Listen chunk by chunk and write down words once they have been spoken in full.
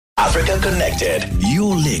Africa Connected,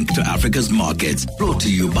 your link to Africa's markets. Brought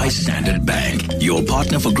to you by Standard Bank, your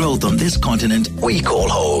partner for growth on this continent we call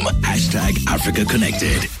home. #Africa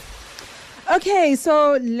Connected. Okay,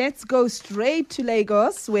 so let's go straight to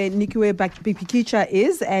Lagos, where Nikiwe Bikicha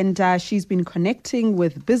is, and she's been connecting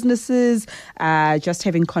with businesses, just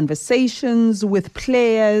having conversations with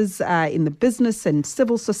players in the business and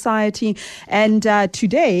civil society. And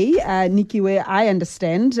today, Nikiwe, I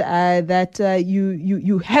understand that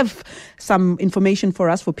you have some information for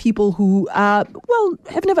us for people who,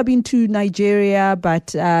 have never been to Nigeria,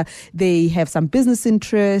 but they have some business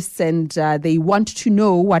interests and they want to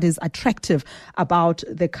know what is attractive about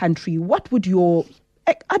the country. What would your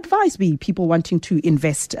advice be, people wanting to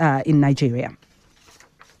invest in Nigeria?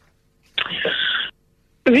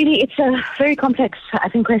 Really, it's a very complex, I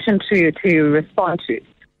think, question to respond to.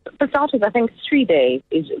 For starters, I think 3 days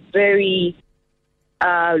is very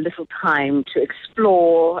little time to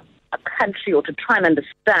explore a country or to try and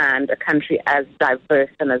understand a country as diverse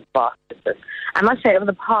and as vast as this. I must say, over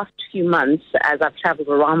the past few months, as I've traveled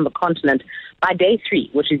around the continent, by day 3,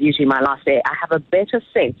 which is usually my last day, I have a better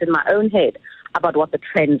sense in my own head about what the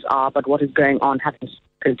trends are, about what is going on, having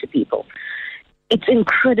spoken to people. It's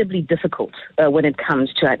incredibly difficult when it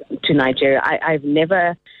comes to Nigeria. I've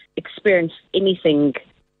never experienced anything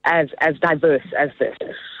as diverse as this.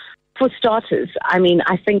 For starters, I mean,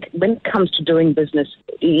 I think when it comes to doing business,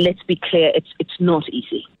 let's be clear, it's not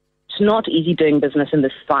easy. It's not easy doing business in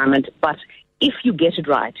this environment, but if you get it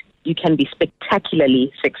right, you can be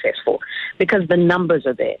spectacularly successful because the numbers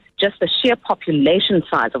are there. Just the sheer population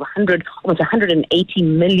size of almost 180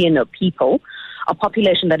 million of people, a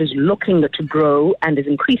population that is looking to grow and is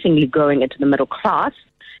increasingly growing into the middle class,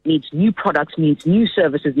 needs new products, needs new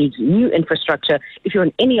services, needs new infrastructure. If you're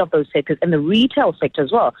in any of those sectors, and the retail sector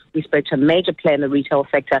as well, we spoke to a major player in the retail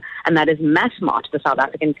sector, and that is Massmart, the South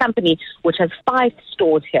African company, which has 5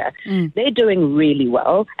 stores here. They're doing really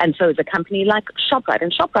well, and so is a company like Shoprite.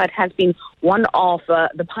 And Shoprite has been one of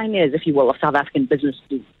the pioneers, if you will, of South African business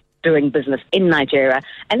doing business in Nigeria,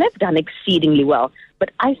 and they've done exceedingly well. But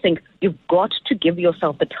I think you've got to give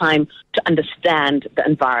yourself the time to understand the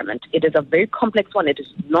environment. It is a very complex one. It is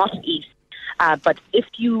not easy. But if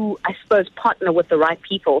you, I suppose, partner with the right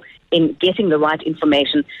people in getting the right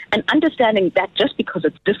information and understanding that just because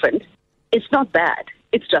it's different, it's not bad.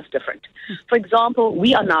 It's just different. For example,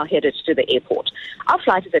 we are now headed to the airport. Our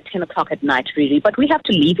flight is at 10 o'clock at night, really, but we have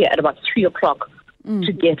to leave here at about 3 o'clock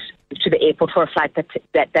to get to the airport for a flight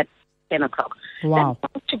that's 10 o'clock. Wow.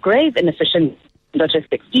 That's to grave inefficient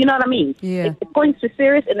logistics. Do you know what I mean? Yeah. It points to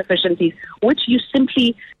serious inefficiencies, which you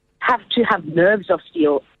simply have to have nerves of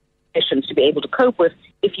steel to be able to cope with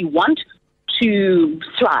if you want to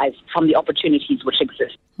thrive from the opportunities which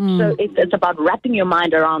exist. So it's about wrapping your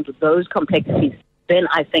mind around those complexities. Then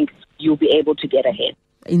I think you'll be able to get ahead.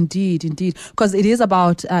 Indeed. Because it is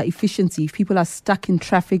about efficiency. If people are stuck in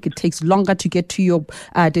traffic, it takes longer to get to your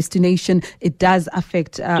destination. It does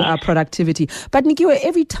affect productivity. But Nikiwe,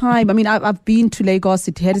 every time, I mean, I've been to Lagos.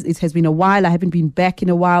 It has been a while. I haven't been back in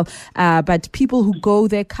a while. But people who go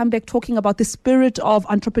there come back talking about the spirit of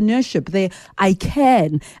entrepreneurship, the I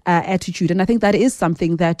can attitude. And I think that is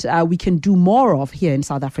something that we can do more of here in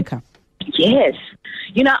South Africa. Yes.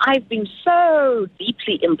 You know, I've been so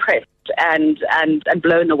deeply impressed and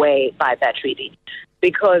blown away by that, really,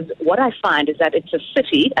 because what I find is that it's a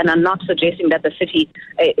city, and I'm not suggesting that the city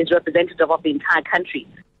is representative of the entire country,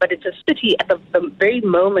 but it's a city at the very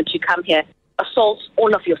moment you come here, assaults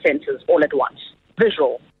all of your senses all at once: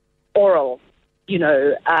 visual, oral,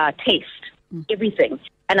 taste, everything.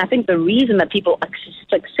 And I think the reason that people are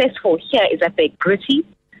successful here is that they're gritty,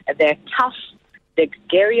 they're tough, they're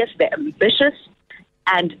gregarious, they're ambitious.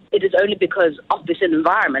 And it is only because of this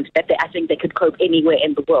environment that I think they could cope anywhere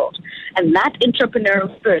in the world. And that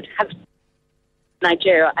entrepreneurial spirit has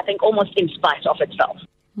Nigeria, I think, almost in spite of itself.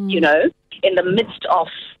 In the midst of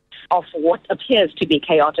what appears to be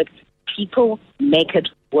chaotic, people make it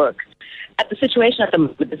work. At the situation at the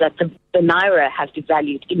moment is that the Naira has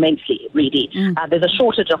devalued immensely, really. There's a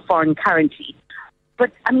shortage of foreign currency.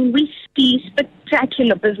 But, I mean, we see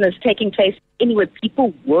spectacular business taking place anywhere.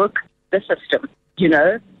 People work the system.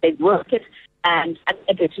 They work it, and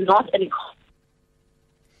it's not any.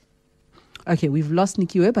 Okay, we've lost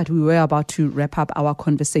Nikiwe, but we were about to wrap up our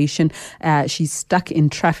conversation. She's stuck in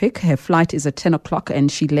traffic. Her flight is at 10 o'clock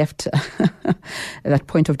and she left that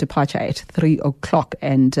point of departure at 3 o'clock.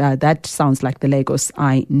 And that sounds like the Lagos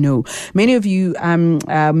I know. Many of you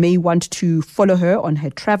may want to follow her on her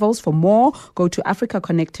travels. For more, go to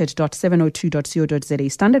africaconnected.702.co.za.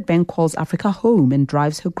 Standard Bank calls Africa home and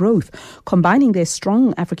drives her growth. Combining their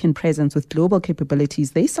strong African presence with global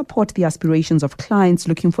capabilities, they support the aspirations of clients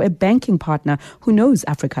looking for a banking partner who knows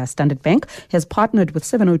Africa. Standard Bank has partnered with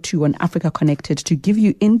 702 on Africa Connected to give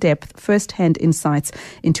you in-depth, first-hand insights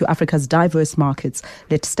into Africa's diverse markets.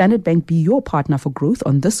 Let Standard Bank be your partner for growth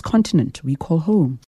on this continent we call home.